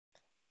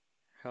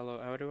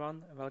Hello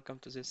everyone, welcome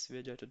to this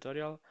video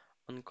tutorial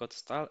on code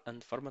style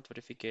and format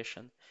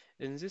verification.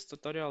 In this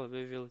tutorial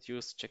we will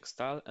use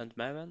Checkstyle and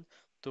Maven,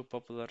 two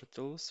popular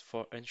tools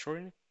for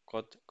ensuring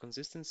code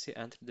consistency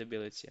and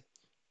readability.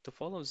 To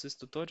follow this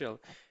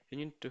tutorial, you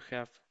need to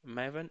have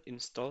Maven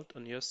installed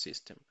on your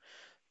system.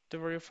 To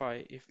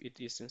verify if it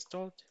is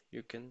installed,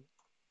 you can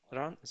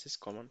run this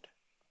command.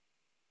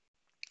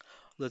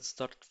 Let's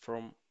start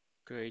from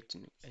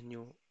creating a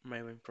new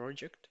Maven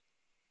project.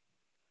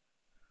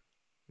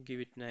 Give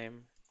it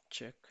name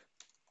Checkstyle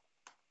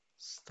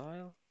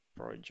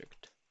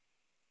project.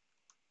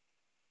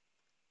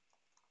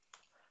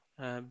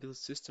 Build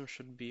system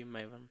should be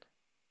Maven.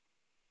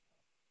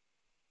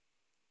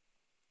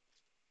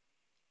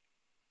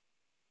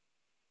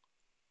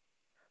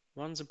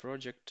 Once the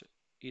project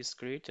is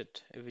created,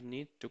 we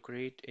need to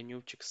create a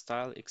new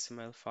Checkstyle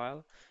XML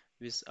file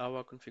with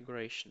our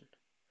configuration.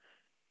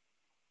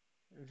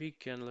 We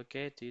can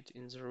locate it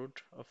in the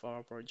root of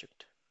our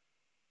project,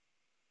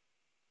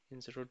 in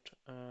the root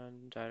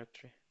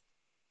directory.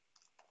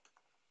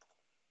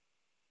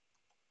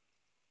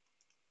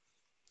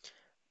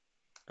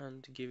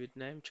 And give it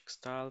name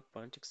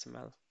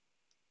checkstyle.xml.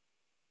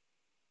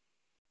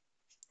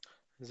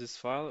 This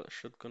file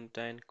should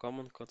contain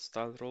common code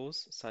style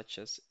rules such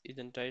as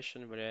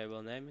indentation,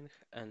 variable naming,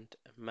 and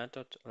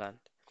method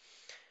length.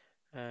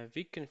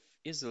 We can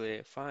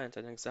easily find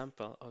an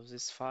example of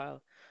this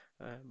file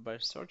by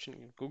searching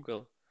in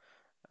Google,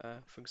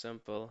 for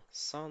example,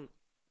 sun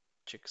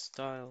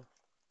checkstyle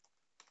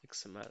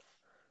XML.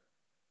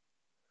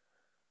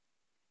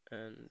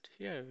 And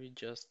here we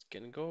just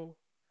can go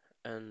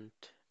and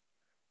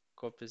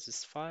copy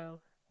this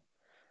file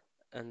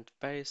and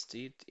paste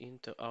it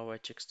into our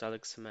Checkstyle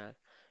XML.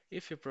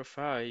 If you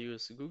prefer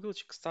use Google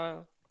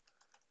Checkstyle,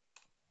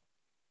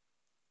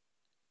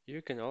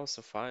 you can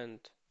also find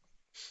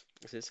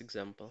this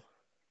example.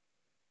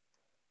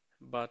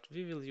 But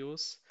we will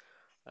use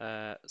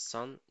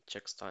Sun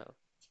Checkstyle.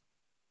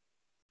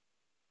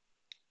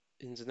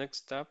 In the next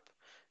step,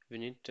 we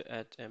need to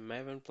add a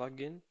Maven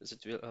plugin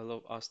that will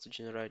allow us to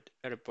generate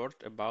a report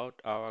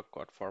about our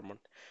code format.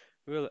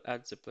 We will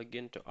add the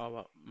plugin to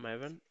our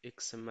Maven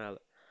XML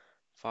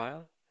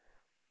file.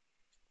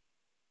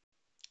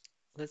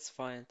 Let's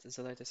find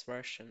the latest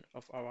version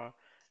of our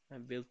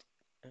build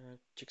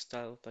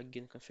Checkstyle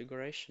plugin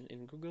configuration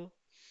in Google.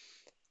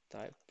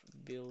 Type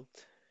build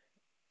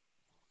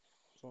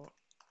for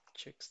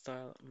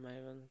Checkstyle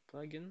Maven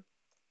plugin.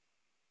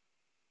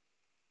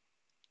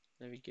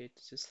 Navigate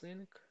to this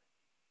link.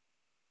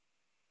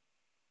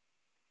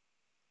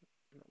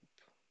 Nope,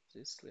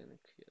 this link,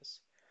 yes.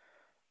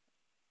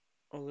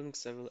 All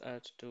links I will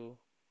add to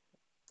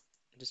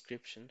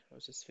description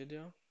of this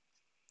video.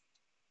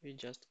 We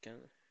just can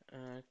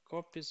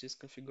copy this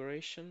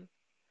configuration,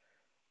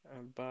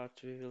 but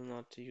we will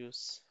not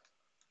use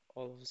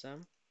all of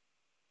them,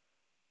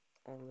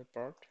 only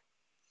part.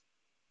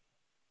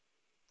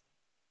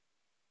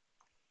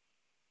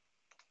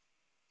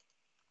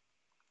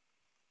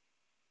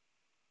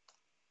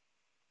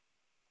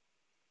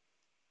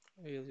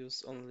 We'll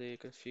use only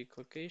config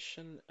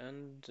location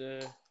and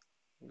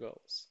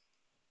goals.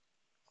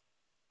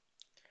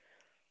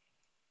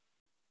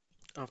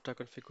 After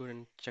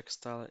configuring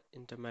Checkstyle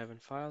into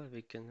Maven file,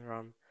 we can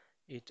run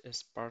it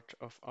as part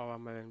of our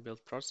Maven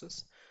build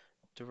process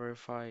to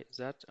verify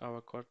that our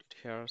code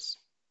adheres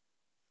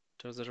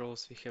to the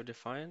rules we have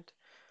defined.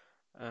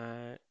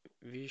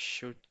 We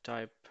should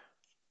type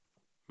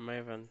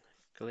Maven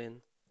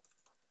clean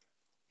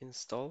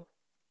install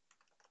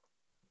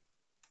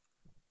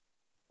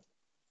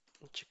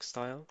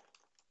Checkstyle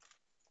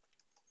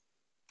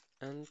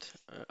and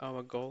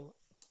our goal.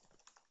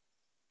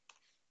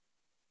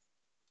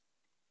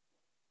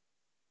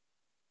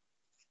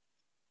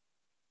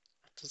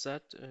 After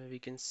that, we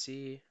can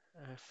see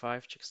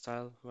 5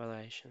 Checkstyle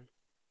violation.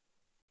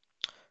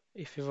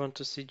 If we want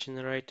to see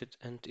generated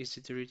and easy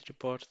to read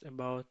report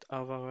about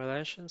our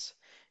violations,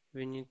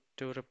 we need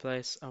to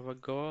replace our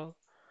goal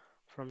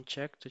from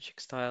check to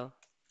Checkstyle.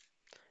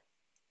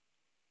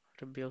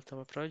 Rebuild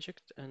our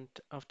project, and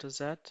after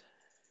that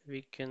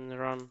we can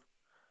run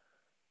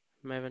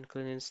Maven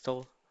clean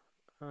install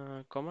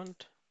command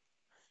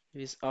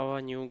with our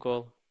new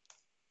goal.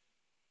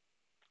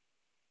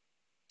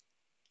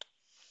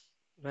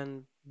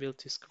 When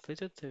build is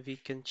completed, we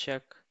can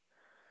check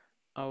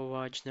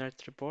our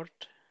generated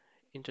report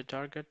into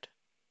target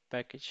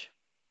package.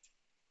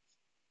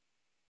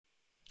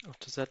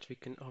 After that, we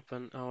can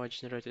open our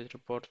generated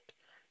report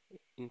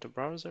into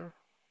browser.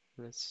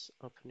 Let's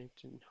open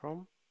it in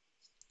Chrome.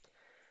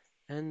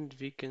 And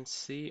we can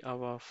see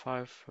our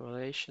 5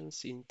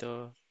 relations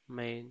into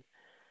main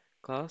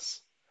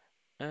class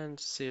and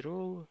see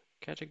rule,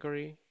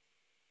 category,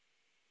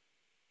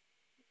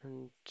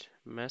 and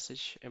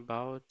message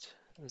about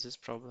this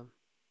problem.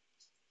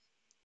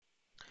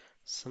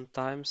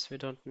 Sometimes we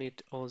don't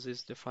need all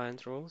these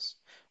defined rules,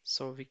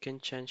 so we can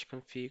change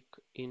config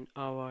in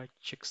our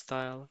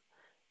Checkstyle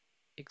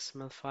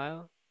XML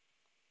file.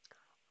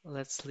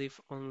 Let's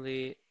leave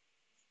only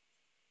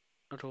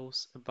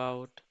rules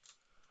about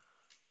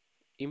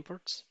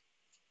imports.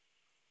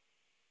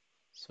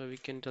 So we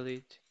can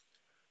delete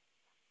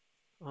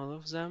all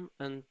of them,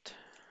 and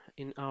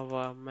in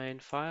our main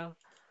file,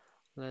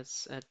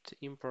 let's add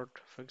import,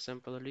 for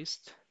example, a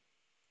list,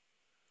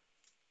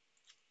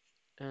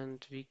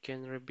 and we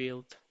can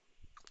rebuild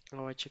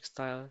our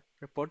Checkstyle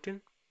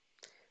reporting.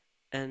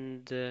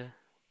 And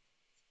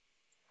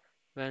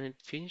when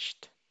it's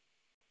finished,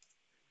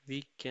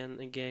 we can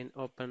again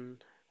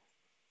open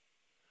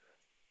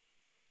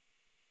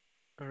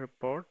a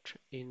report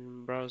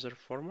in browser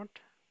format,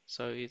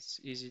 so it's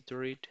easy to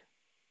read.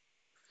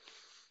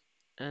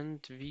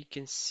 And we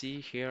can see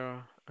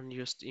here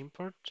unused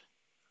import.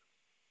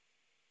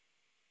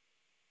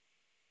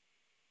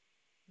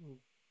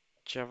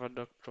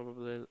 Javadoc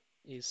probably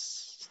is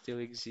still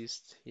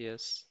exists,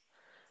 yes.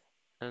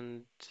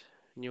 And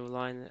new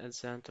line at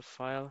the end of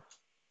file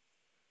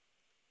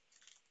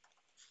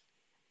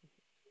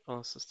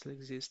also still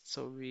exists,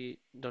 so we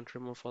don't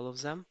remove all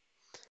of them.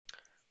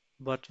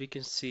 But we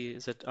can see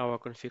that our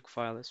config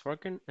file is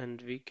working and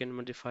we can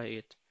modify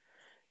it.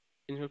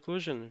 In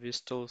conclusion,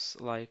 with tools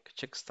like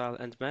Checkstyle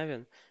and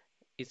Maven,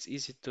 it's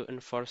easy to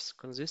enforce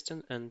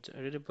consistent and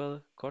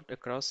readable code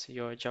across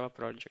your Java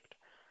project.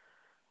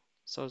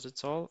 So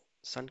that's all.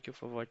 Thank you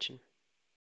for watching.